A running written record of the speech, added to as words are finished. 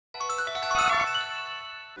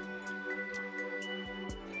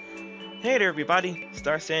Hey there everybody,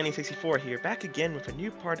 StarSanding64 here, back again with a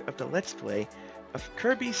new part of the Let's Play of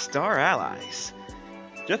Kirby Star Allies.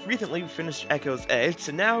 Just recently we finished Echo's Edge,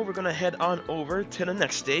 so now we're gonna head on over to the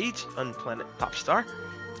next stage on Planet Popstar,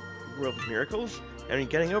 World of Miracles, and we're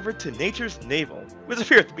getting over to Nature's Navel, which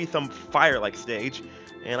appears to be some fire-like stage,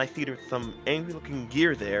 and I see there's some angry-looking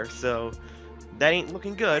gear there, so that ain't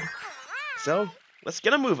looking good. So, let's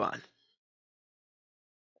get a move on.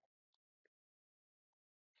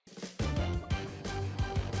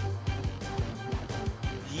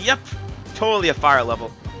 Yep, totally a fire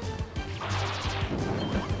level.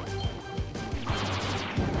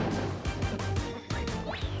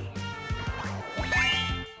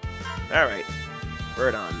 Alright,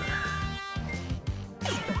 bird on.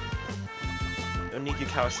 Don't need you,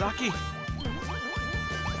 Kawasaki.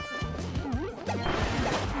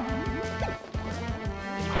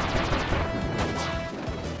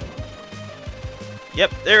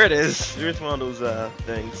 Yep, there it is. There's one of those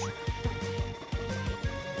things.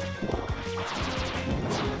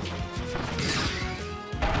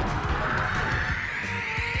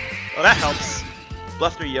 Oh, that helps.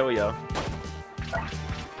 Bluster Yo-Yo.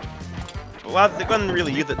 Well, I couldn't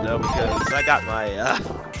really use it though because I got my,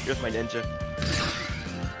 here's my ninja.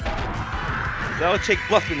 So I'll take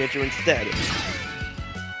Bluster Ninja instead.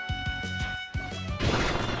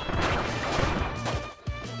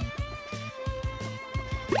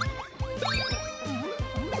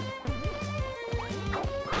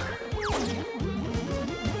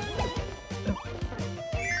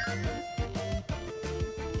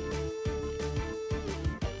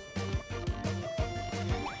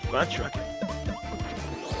 Come on, truck.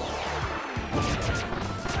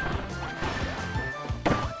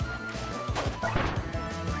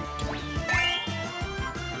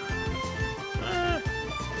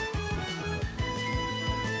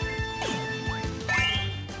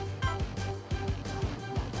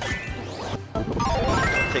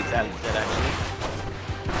 I'll take that instead, actually.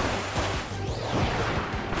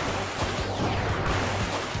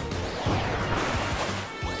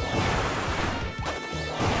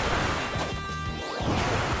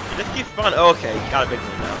 Just keep fun. Oh, okay, got a big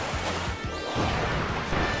one now.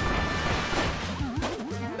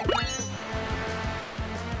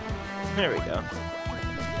 There we go.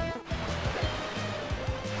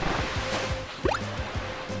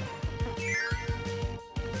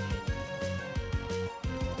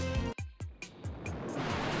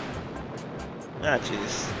 Ah,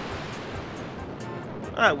 jeez.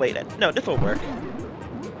 Ah, wait. No, this will work.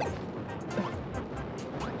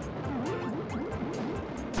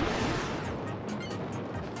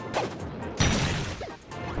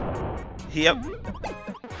 Yep.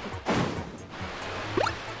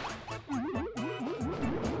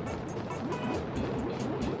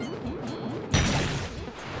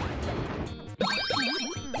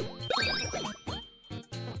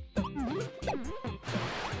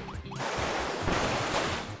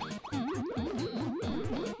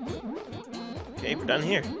 Okay, we're done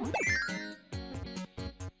here.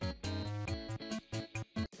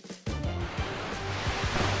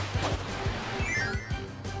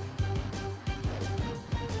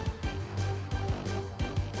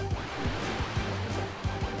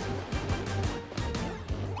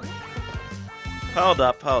 Hold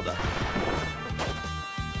up, hold up.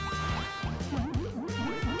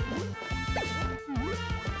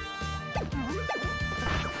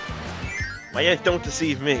 My ears don't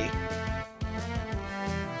deceive me.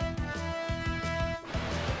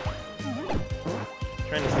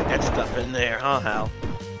 Trying to stick that stuff in there, huh, Hal?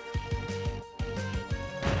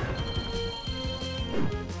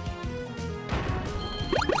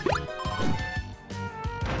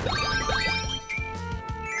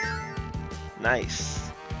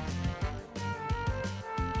 Nice.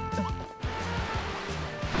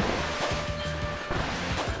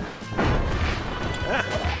 Ah.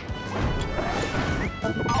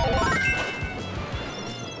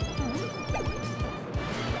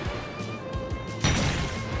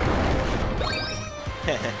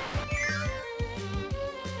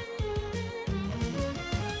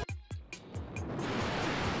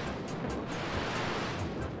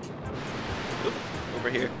 Oop, over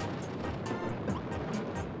here.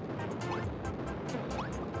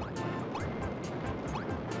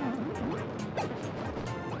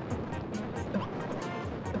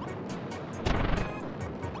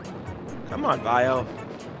 Come on, Bio.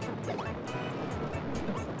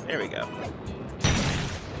 There we go.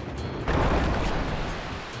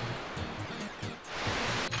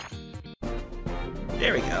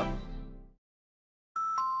 There we go.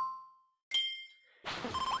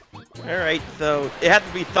 Alright, so it had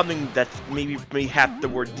to be something that's maybe may have the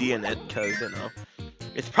word D in it, because, you know,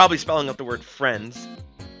 it's probably spelling out the word friends.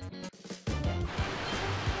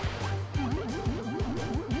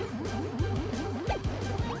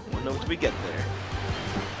 What note do we get there?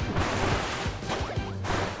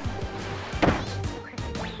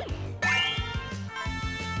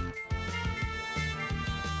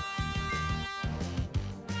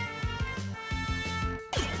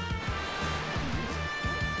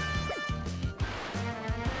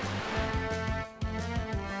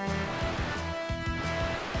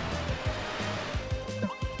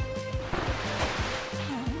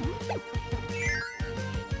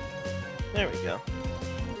 There we go.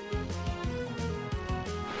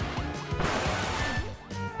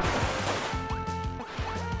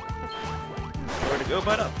 Where to go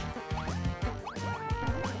but up?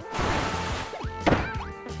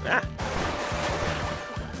 Ah!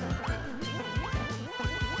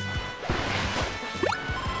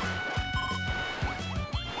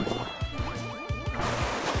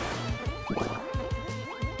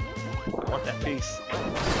 I want that piece.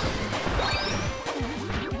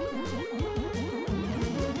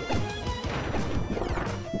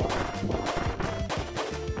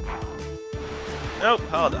 Nope,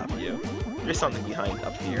 hold up, you. There's something behind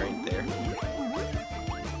up here, ain't there?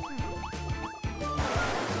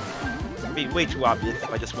 It'd be way too obvious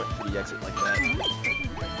if I just went for the exit like that.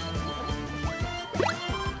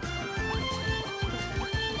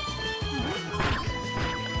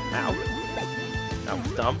 Ow. That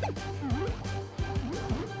was dumb.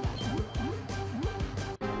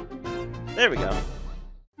 There we go.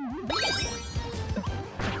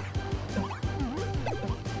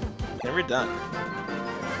 And we're done.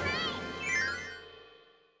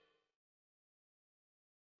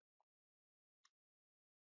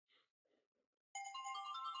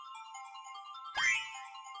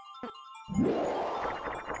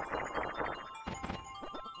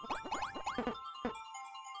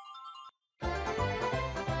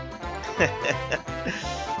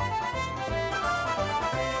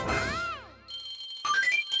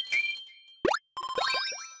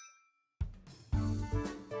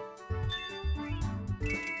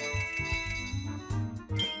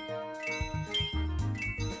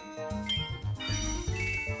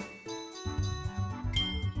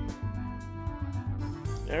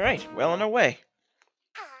 Alright, well on our way.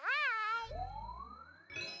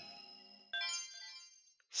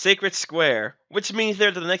 Sacred Square, which means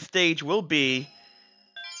there the next stage will be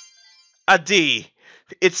a D.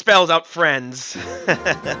 It spells out friends.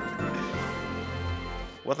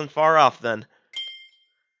 Wasn't far off then.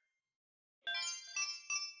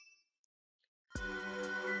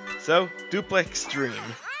 So, Duplex Dream.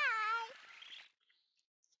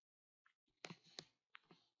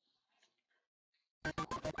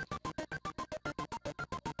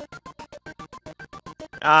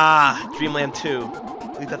 Ah, Dreamland 2.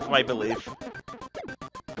 At least that's what I believe.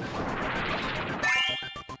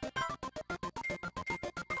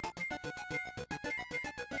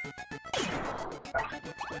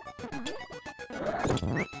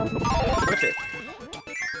 Perfect.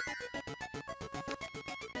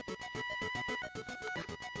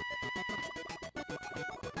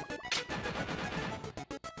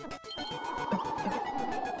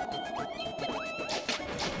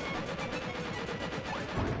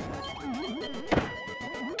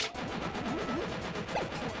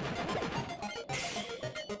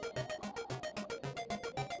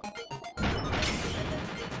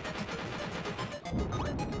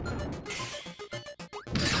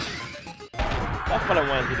 That's what I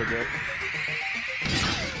wanted you to do.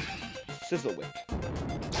 Sizzle whip.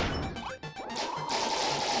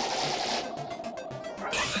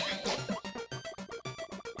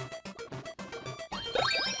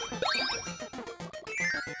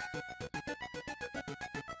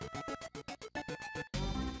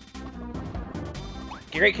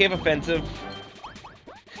 Great Cave Offensive.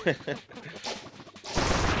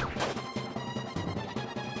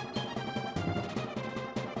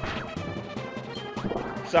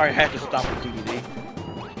 Sorry, I had to stop the DVD.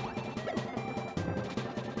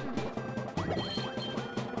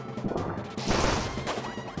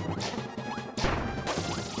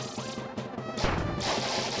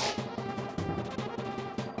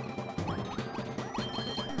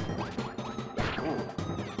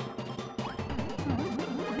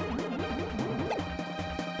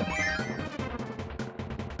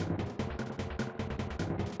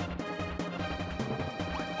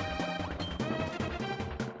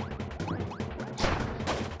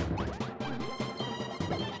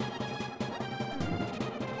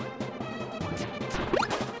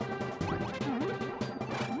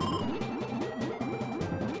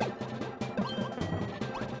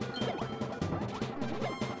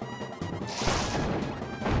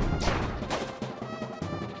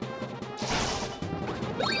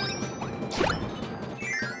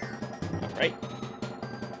 right?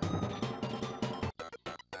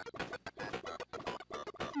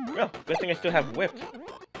 Well, good thing I still have whip.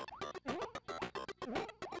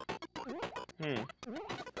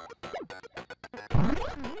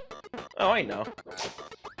 Oh, I know.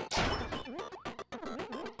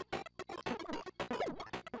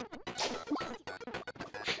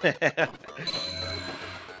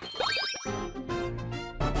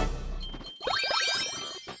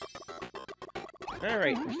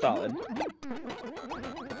 Alright, we're solid.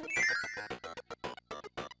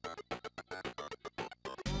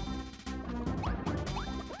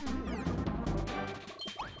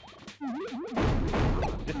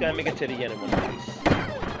 Just gotta make it to the end of one of these.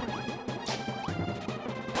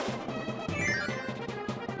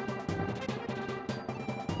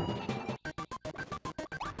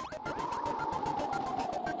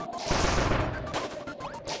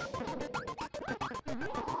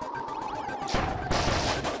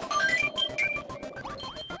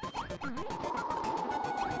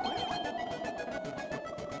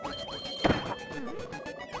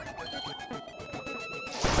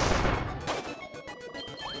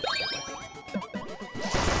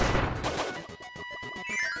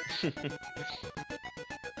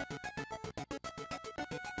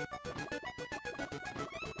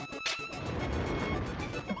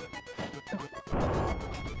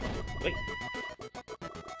 Wait.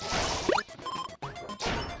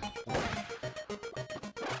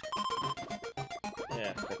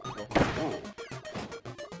 Yeah, that's cool. Ooh.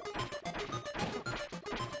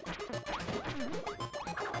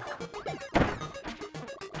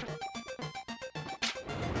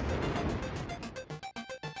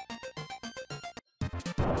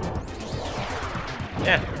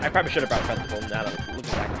 Yeah, I probably should have brought Festival now that I'm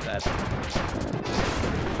looking back at that.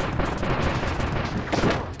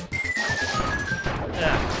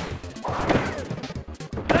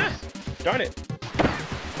 Ah, darn it!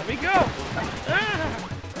 Let me go! Ah!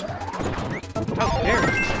 How dare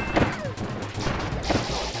you!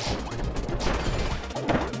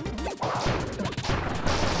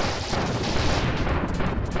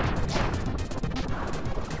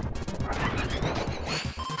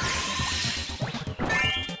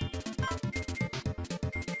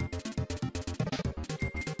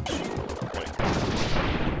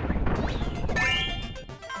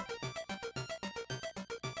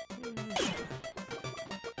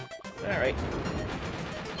 Alright.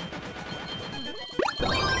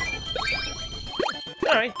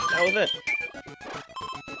 Alright, that was it.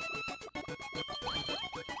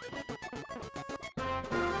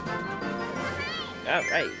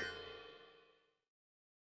 Alright.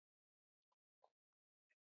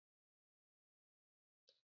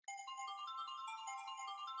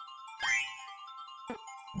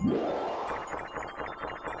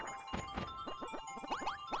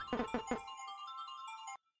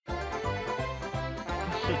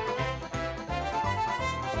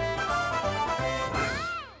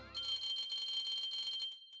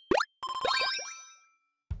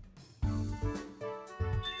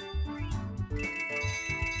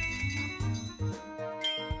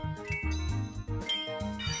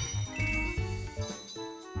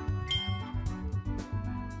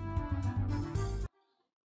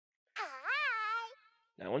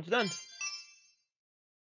 That one's done.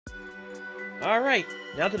 Alright,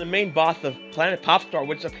 now to the main boss of Planet Popstar,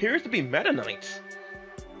 which appears to be Meta Knight.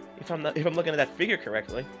 If I'm looking at that figure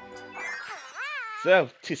correctly. So,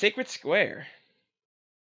 to Sacred Square.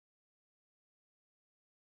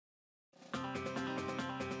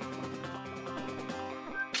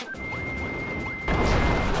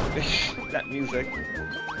 That music.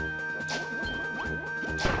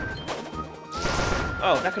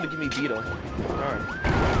 Oh, that could have given me Beetle. Darn.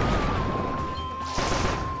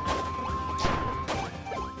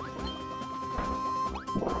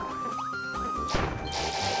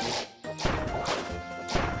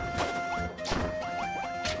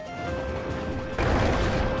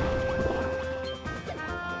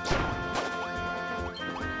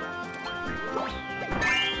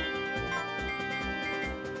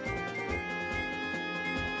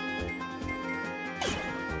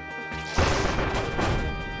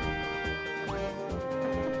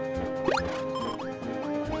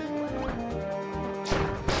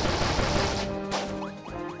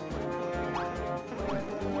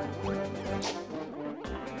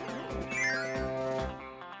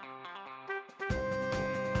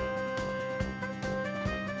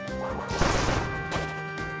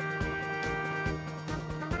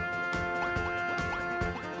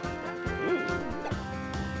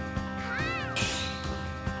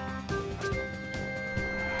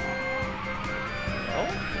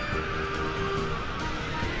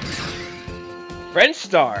 French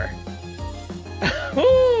Star!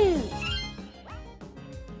 Woo!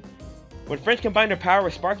 When friends combine their power,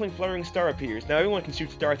 a sparkling, fluttering star appears. Now everyone can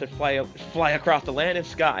shoot stars that fly across the land and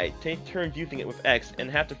sky. Take turns using it with X,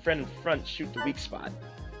 and have the friend in front shoot the weak spot.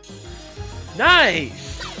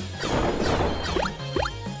 Nice!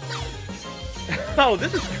 Oh,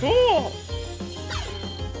 this is cool!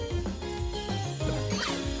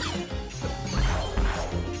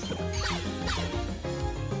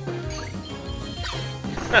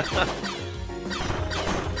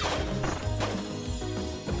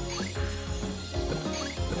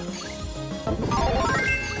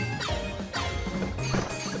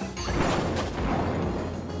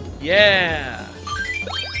 Yeah!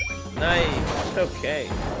 Nice. Okay.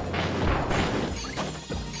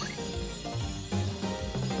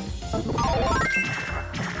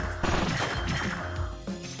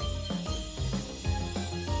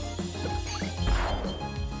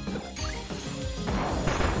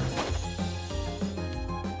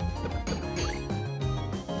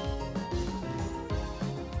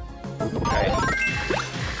 Alright.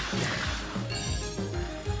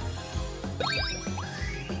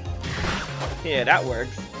 Yeah, that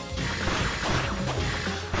works.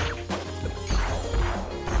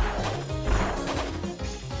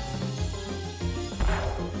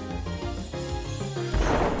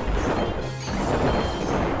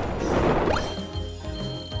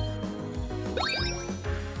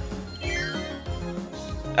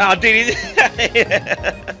 Oh, dude!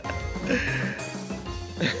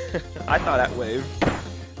 I thought that wave.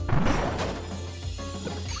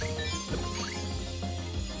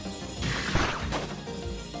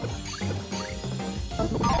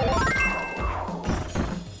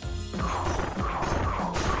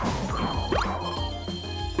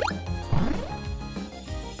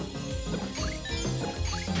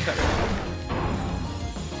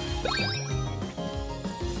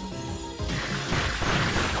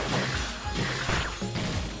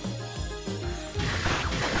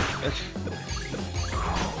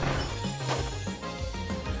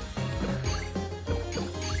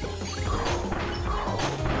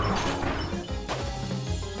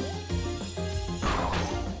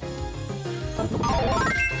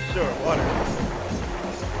 Sure, water.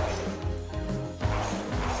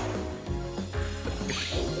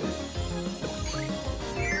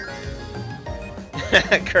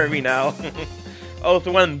 Kirby now. Oh, it's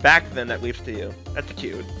the one back then that leaps to you. That's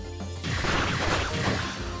cute.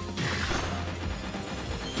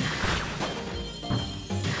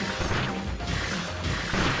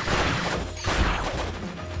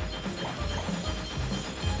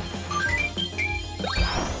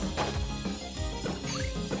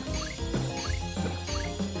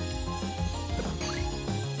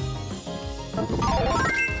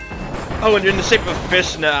 Oh, and you're in the shape of a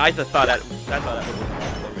fish now. I thought that was a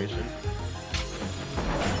formation.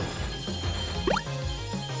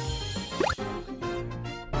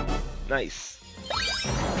 Nice.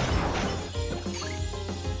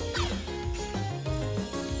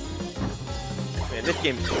 Man, this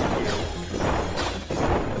game is so cute.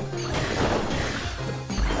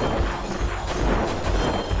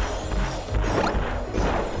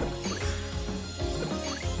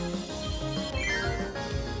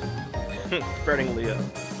 Burning Leo.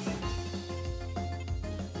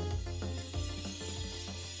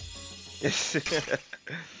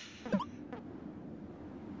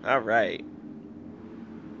 Alright.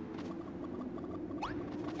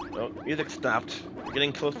 Oh, music stopped. We're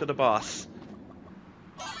getting close to the boss.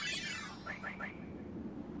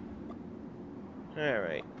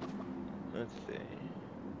 Alright. Let's see.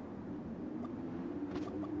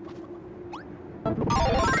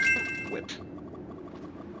 Whip.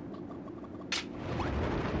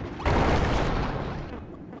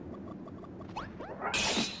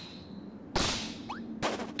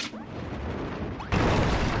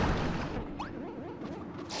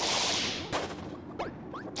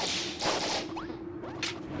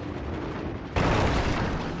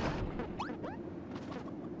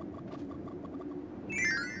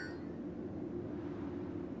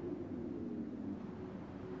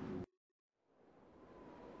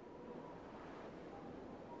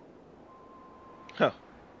 Huh.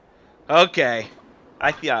 Okay.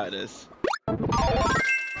 I see how it is. You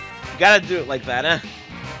gotta do it like that, huh?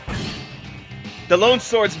 The Lone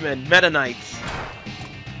Swordsman, Meta Knights.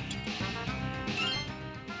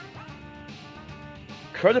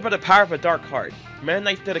 Corroded by the power of a dark heart, Meta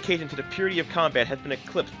Knight's dedication to the purity of combat has been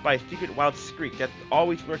eclipsed by a secret wild streak that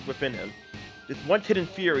always lurked within him. This once hidden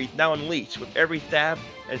fury is now unleashed with every stab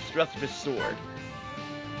and thrust of his sword.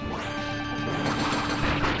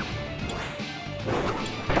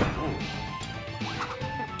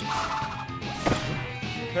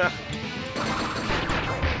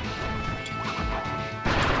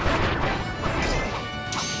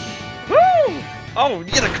 Oh,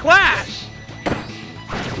 you get a clash!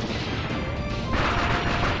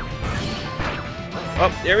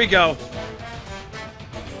 Oh, there we go.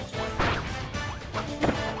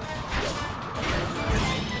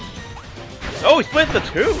 Oh, he split the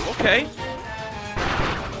two. Okay.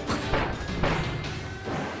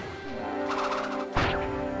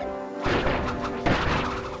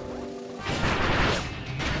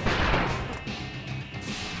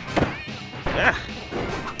 Ah.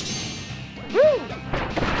 Woo!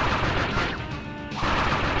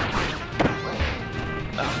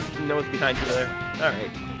 Oh, didn't know what's behind you there.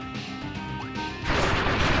 Alright.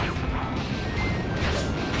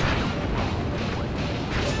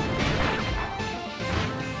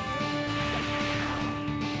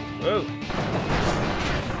 Whoa.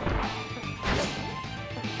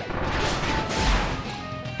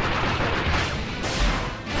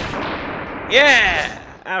 Yeah!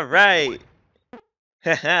 Alright!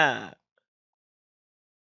 Haha!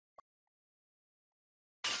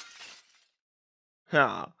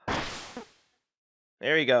 Huh.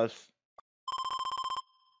 There he goes.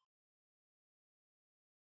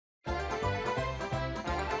 I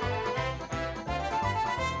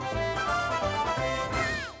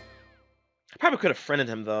probably could have friended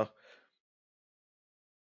him though.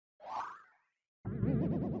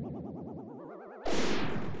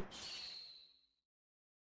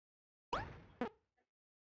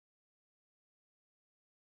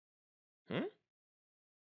 Hmm?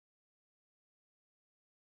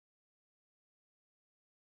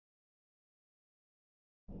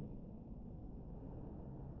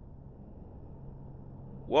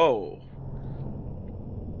 Whoa.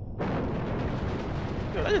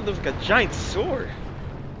 Yo, that thing looks like a giant sword.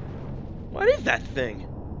 What is that thing?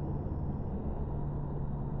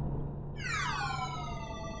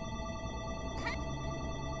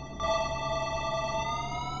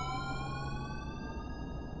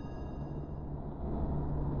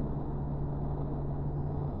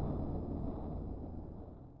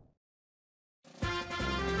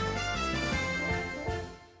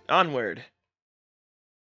 Onward.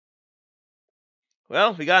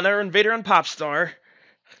 Well, we got another invader on Popstar.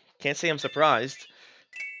 Can't say I'm surprised.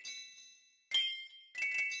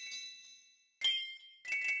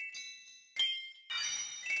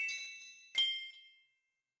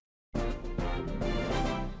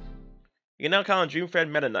 You can now call on Dreamfred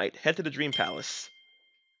Meta Knight. Head to the Dream Palace.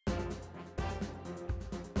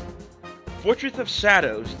 Fortress of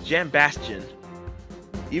Shadows, Jam Bastion.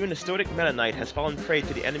 Even the stoic Meta Knight has fallen prey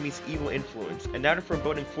to the enemy's evil influence, and now the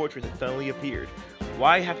foreboding fortress has finally appeared.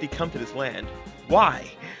 Why have they come to this land? Why?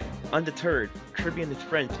 Undeterred, Kirby and his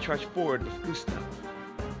friends charge forward with gusto.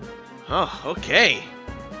 Oh, okay.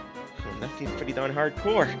 That seems pretty darn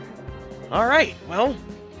hardcore. Alright, well,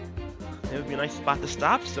 it would be a nice spot to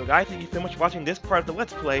stop. So guys, thank you so much for watching this part of the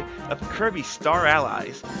Let's Play of Kirby Star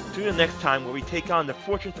Allies. Tune in next time where we take on the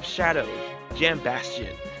Fortress of Shadows, Jam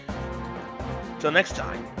Bastion. Till next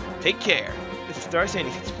time, take care. This is Star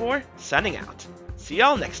 64 signing out. See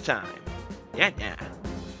y'all next time. Yeah.